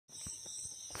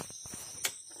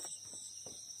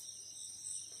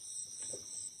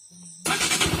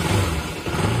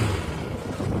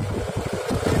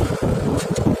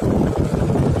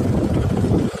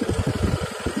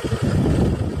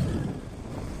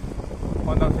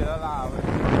Kontak sila lah.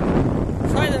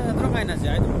 Saya dah terus main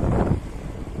aja itu.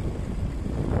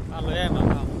 Kalau ya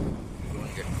macam.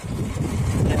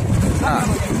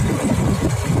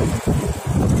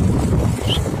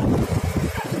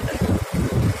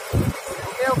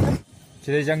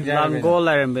 Langol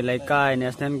Iron Bilai Kai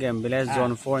National Game Village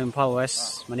Zone 4 Imphal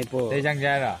West Manipur.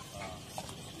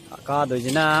 Ka do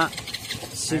jina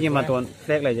sigi maton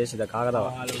flag lai je sida ka ga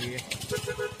da.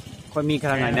 Khoi mi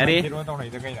khara ngai na ri.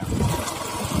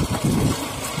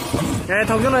 Ke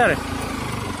thong jalo yare.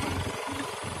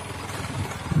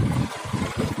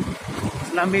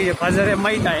 Lambi je phajare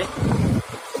mai dai.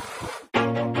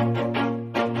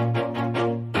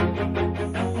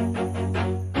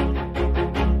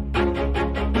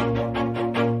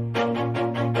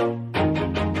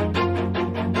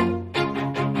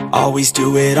 Always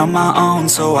do it on my own,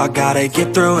 so I gotta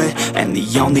get through it. And the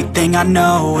only thing I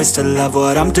know is to love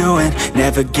what I'm doing.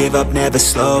 Never give up, never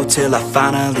slow, till I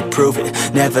finally prove it.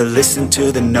 Never listen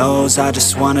to the no's, I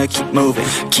just wanna keep moving.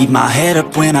 Keep my head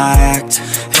up when I act,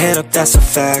 head up, that's a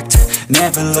fact.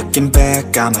 Never looking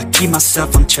back, I'ma keep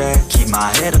myself on track. Keep my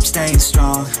head up, staying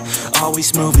strong,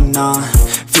 always moving on.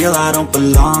 Feel I don't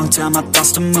belong, tell my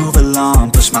thoughts to move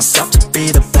along. Push myself to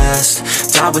be the best,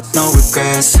 die with no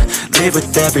regrets. Live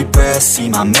with every breath, see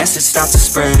my message start to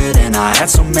spread. And I had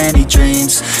so many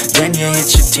dreams, then you hit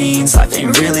your teens. Life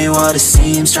ain't really what it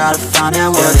seems, try to find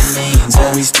out what it means.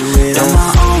 Always do it on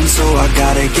my own, so I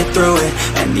gotta get through it.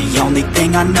 And the only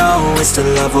thing I know is to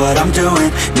love what I'm doing.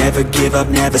 Never give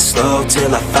up, never slow, till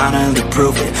I finally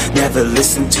prove it. Never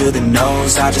listen to the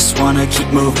no's, I just wanna keep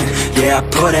moving. Yeah, I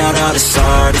put out all this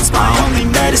art, it's my only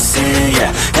medicine. Yeah,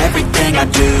 everything I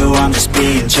do, I'm just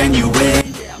being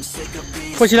genuine.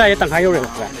 Kau sila ya tangkai orang,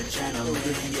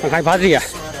 tangkai padri ya.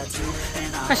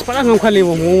 Kasih pada ngam kali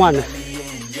muan.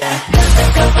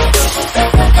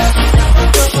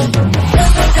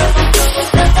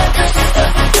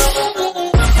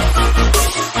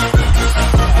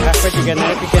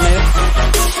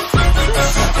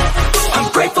 I'm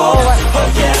grateful, oh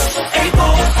yeah,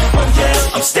 able, oh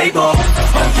yeah, I'm stable,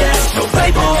 oh yeah, no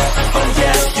label, oh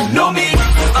yeah, you know me,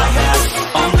 I have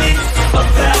only a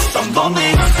path, I'm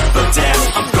lonely, but damn,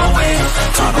 I'm going to win.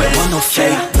 I don't want no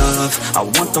fake love, I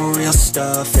want the real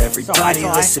stuff. Everybody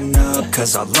listen up,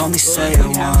 cause I'll only say it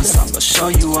once. I'm gonna show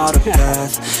you all the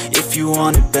path, if you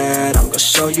want it bad, I'm gonna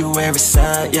show you where it's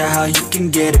at, yeah, how you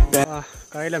can get it back.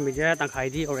 Cái là mình sẽ tăng khai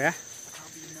đi rồi á,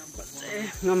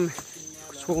 ngâm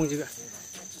xuống chứ.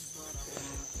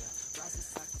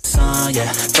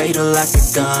 Yeah, fatal like a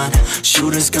gun.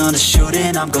 Shooter's gonna shoot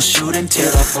and I'm gonna shoot until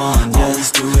I won. Yeah.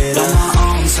 Always do it on my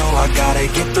own, so I gotta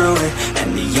get through it.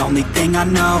 And the only thing I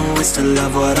know is to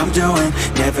love what I'm doing.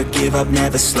 Never give up,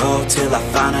 never slow, till I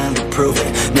finally prove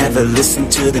it. Never listen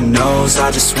to the no's,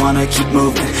 I just wanna keep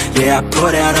moving. Yeah, I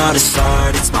put out all this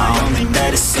art, it's my only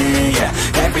medicine. Yeah,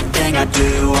 everything I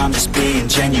do, I'm just being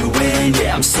genuine.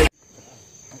 Yeah, I'm sick.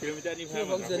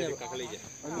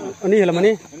 Ani hela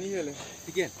mani?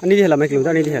 Ani hela mai kilometer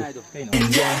ani hela.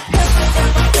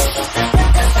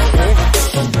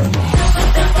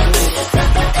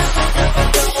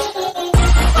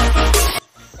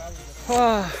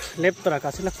 Wah, lep tera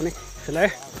kasih lep ni. Selai.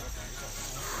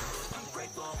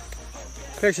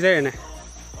 Kek selai ni.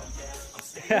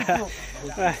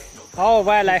 Oh,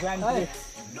 bay lại.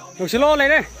 Được slow lại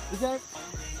đây.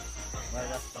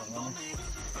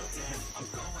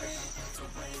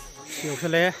 Được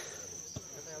selai.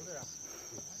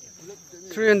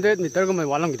 300 meter ko may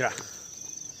walang gitra.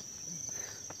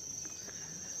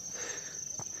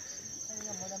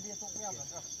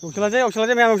 Uksala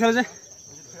je, मैं uksala je.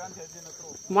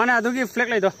 Mana adu ki flag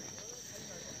lai do.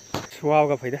 Wow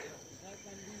ka faida.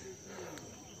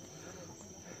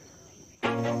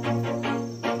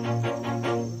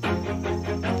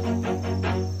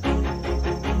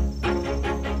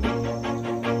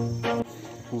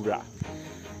 Pura.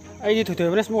 Ai đi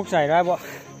thổi bên smoke chảy ra bộ.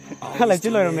 Lại chứ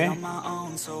lời rồi mẹ.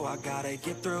 So I gotta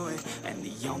get through it. And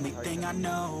the only thing I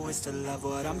know is to love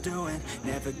what I'm doing.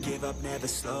 Never give up, never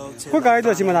slow. Kau kaya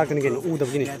tu cuma nak kena kena udah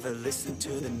begini. Never listen to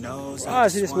the no's. Ah,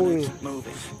 sih smoking.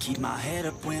 Keep my head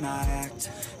up when I act.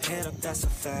 Head up, that's a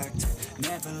fact.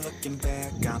 Never looking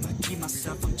back. I'ma keep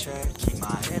myself on track. Keep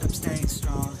my head up, staying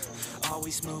strong.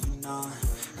 Always moving on.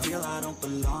 Feel I don't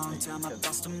belong. Tell my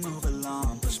thoughts to move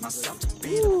along. Push myself to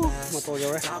be the best.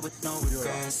 Die with no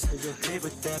regrets. Live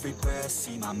with every breath.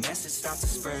 See my message start to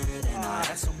spread. And I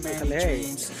had so many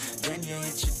dreams. Then you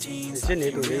hit your teens. Life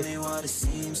ain't really what it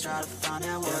seems. Try to find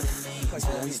out what it means.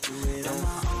 Always do it on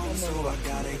my own, so I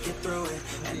gotta get through it.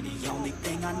 And the only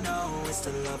thing I know is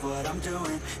to love what I'm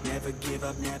doing. Never give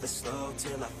up, never slow,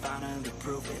 till I finally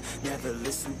prove it. Never listen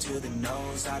listen to the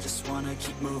no's, I just wanna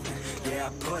keep moving. Yeah, I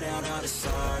put out all this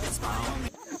art, it's my only.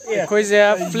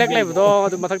 Koise flag level do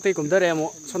adu mathak tei kumdare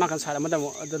mo sona kan sara madamo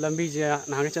adu lambi je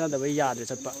nang chana da bai yadre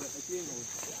chatpa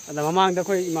ada mamang da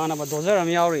koi imana ba dozer am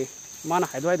yauri mana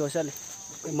haidwai do sale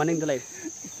maning da lai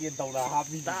ke dawla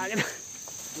habi da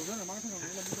dozer na mang thang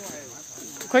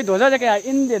koi dozer ja ka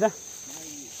in de da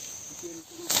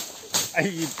ai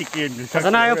tiken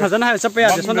phajana ha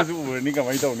chapya de sona ni ka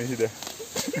mai do ni de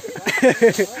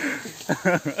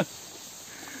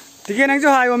tiken nang jo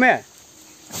hayo me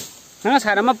nang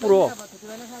sara ma puro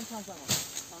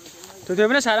to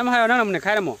bena sara ma hayo nang namne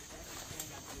khaira mo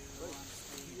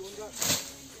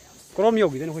krom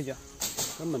yogi den hoja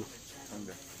namman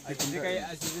ai tinde kai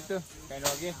asiji to kai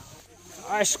roge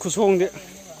ai khusong de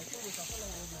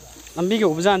lambi ge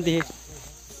ubjan de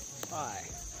ai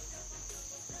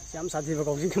yam sathi ba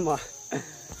gong jing ma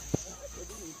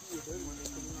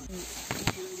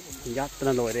yat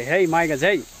na loi hey mai ga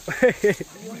jai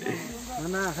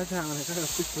Mana khasang ne ka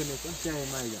pipun ne kan chai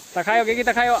mai ga takhayo ge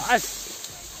takhayo as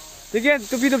tige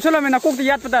tu bi dum chalo me na kok ti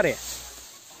yat patare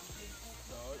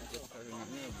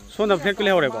son da fek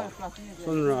le hore ko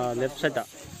son left side da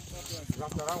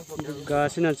ga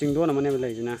sina chingdo na mane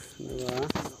lai jina ga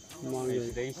mang ye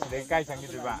dei kai chang gi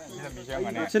ba silam bi chang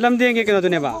mane silam deng ge ke no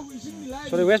ne ba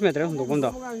so the west meter do bom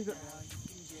da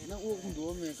na o khum do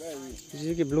me kai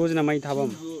ji ki blue na mai thabam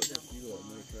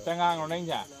changang no nang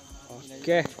ja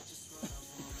okay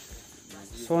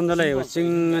sonda lay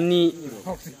ching ani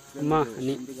ma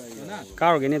ani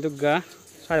karo ge ne dugga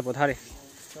sai pothare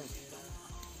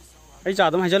ai cha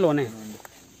dum hajalo ne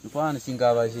nupa na singa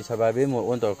ba si sababe mo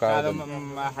on to ka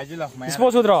hajilo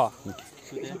sport sudro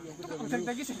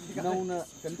nauna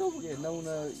kan to ge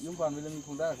nauna yum pan bilang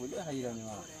thunda ko le hai ra ni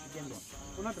ma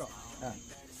kunatro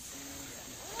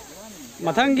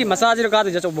mathangi massage ka de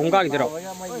jo bongga gi dro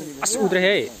as udre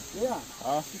he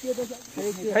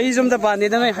hai zum da ba ne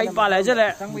da hai pa lai jale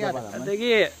adagi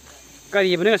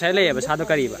kari bne sai le ba sa do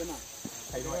kari ba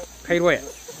khai roi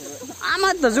ama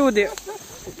da ju de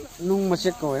nung ma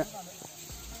chek ko ya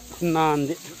nan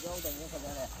de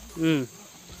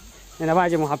ena ba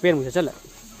je mo hapen mu chale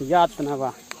yat na ba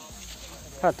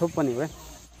kha thup pani we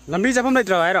lambi japam lai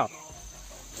tra hai ro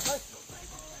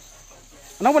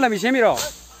ano ba lambi semi ro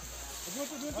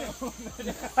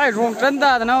ai rong tranda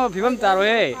da na phibam ta ro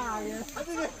he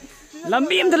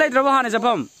lambi am da lai tra ba ha ne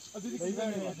japam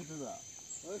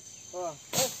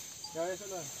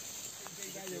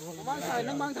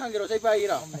mang thang rồi sai bay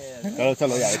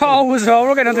rồi sao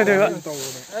cái nó từ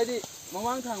ai đi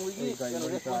mang thang với cái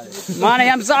mà này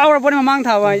em sao rồi bữa mà mang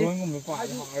thảo vậy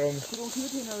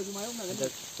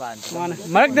mà này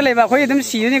cái này bà khơi đâm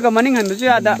xì này có mà nín hẳn được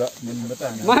chưa đã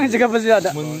mang chỉ có bao giờ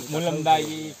đã muốn làm đại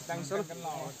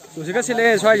rồi chỉ có xí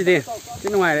lê xoay gì đi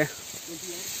cái ngoài đấy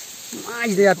mà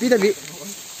gì đấy biết bị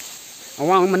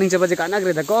ông mà nín chỉ bao giờ cả nát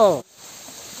rồi đó có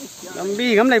làm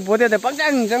bi gắm lại bố thế để bắt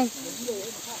chăng chăng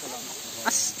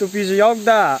as tu pi ju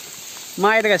da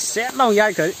mai da set long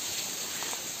yai khởi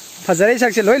phazare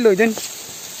sak se loi loi den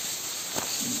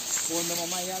phone ma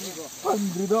mai ya mi ko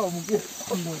du do mu ke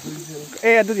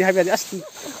e adu di habi as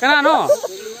kana no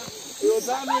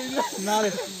na le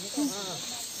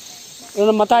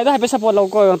nó matai da habi support lo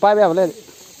ko pai ba le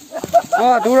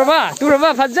tu ra ba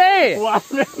phazai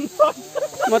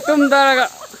matum da ga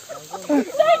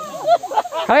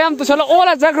hayam tu solo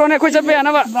ola jakro ne khoi chabe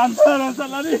ana ba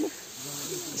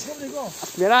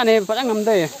bera ne padang ngam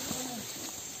dai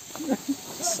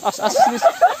as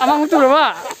amang tu ba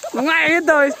ngai hết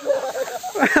rồi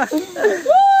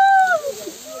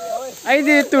ai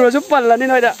đi tu rồi giúp pal là nên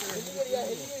nói đã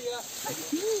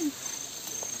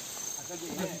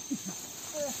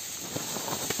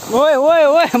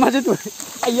ôi mà chứ tu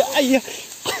ai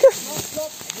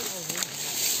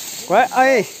quái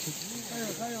ai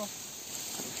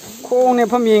khong ne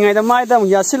pham yi ngai da mai da mu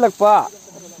ya silak pa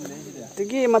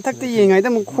tigi mathak ti yi ngai da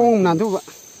mu khong na du ba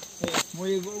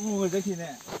mu ga ki ne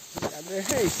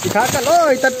hey sikha ka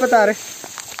loi tat pata re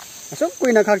asok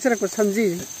kuina khak charak pa samji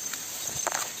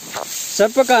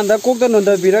chap pa kan da kok da non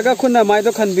da biraga khunna mai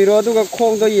do khan biro du ga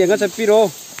khong do yenga chapiro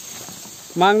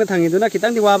mang na thangi du na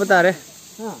kitang di wa ba ta re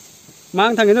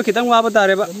mang thangi du kitang wa ba ta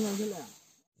re ba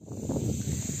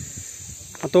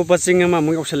ato pa sing ma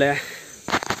mu opsale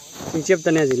sing chep ta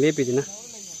ne ji le pi dina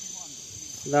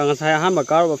da nga sa ha ma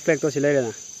kar ba flex to silai re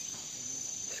na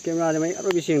camera de mai aro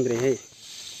bi sing dre he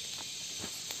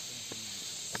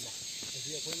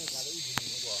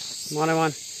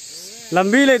man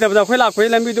lambi le da khoi lak khoi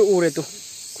lambi tu ure tu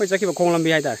khoi cha ki ba khong lambi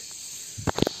hai ta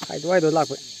hai do lak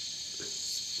khoi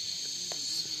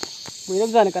mui rab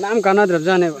jane kanam kana drab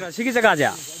jane sigi jaga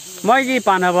ja Moigi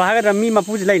Panava had a Mima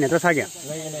Puzlane at the Saga.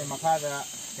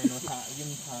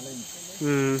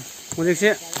 What is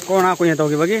it? Corona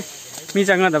Quinatogi,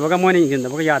 Mizanga, the Bagamoning in the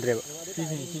Bagayadre.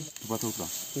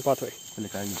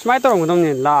 Smite on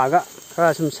Laga,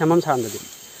 some salmon sanded.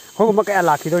 Who make a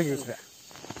lucky dog is there?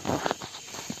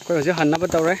 Because you had never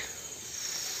done.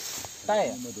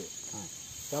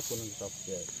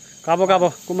 Cabo Cabo,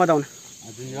 Kumadon.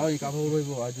 I didn't know you got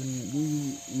over. I didn't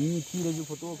need to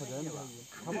photo for them.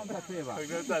 Come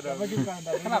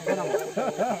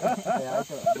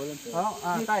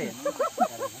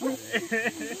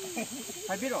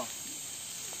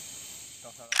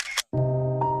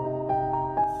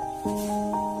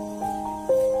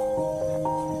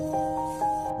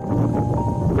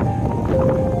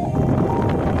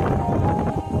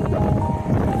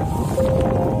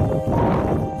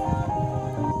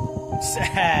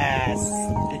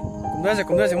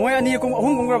does it? Why are you going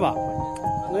home?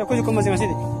 No, could you come as a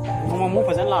city? Move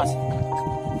as a last.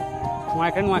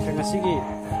 Why can one can see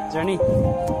journey?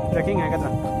 Trekking, I got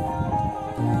that.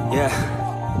 Yeah.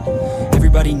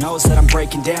 Everybody knows that I'm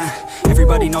breaking down.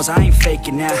 Everybody knows I ain't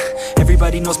faking now.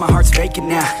 Everybody knows my heart's vacant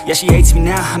now. Yeah, she hates me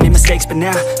now, I made mistakes but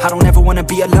now I don't ever wanna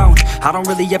be alone. I don't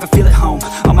really ever feel at home.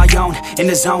 On my own, in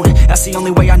the zone, that's the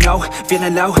only way I know.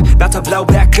 Feeling low, about to blow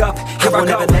back up. Here I won't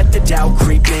ever let the doubt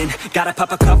creep in. Gotta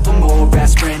pop a couple more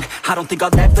aspirin. I don't think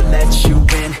I'll ever let you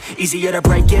in. Easier to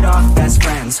break it off best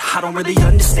friends. I don't really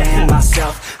understand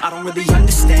myself. I don't really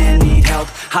understand, need help.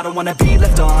 I don't wanna be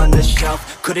left on the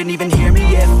shelf. Couldn't even hear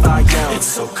me if I yelled. It's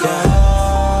so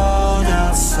cold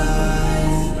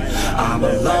outside. I'm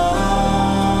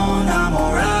alone, I'm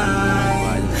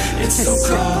alright. It's so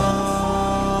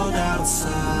cold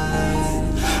outside.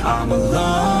 I'm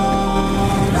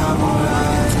alone, I'm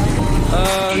alright.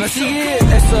 Ngasi is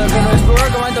gonna explore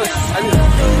kemana tu?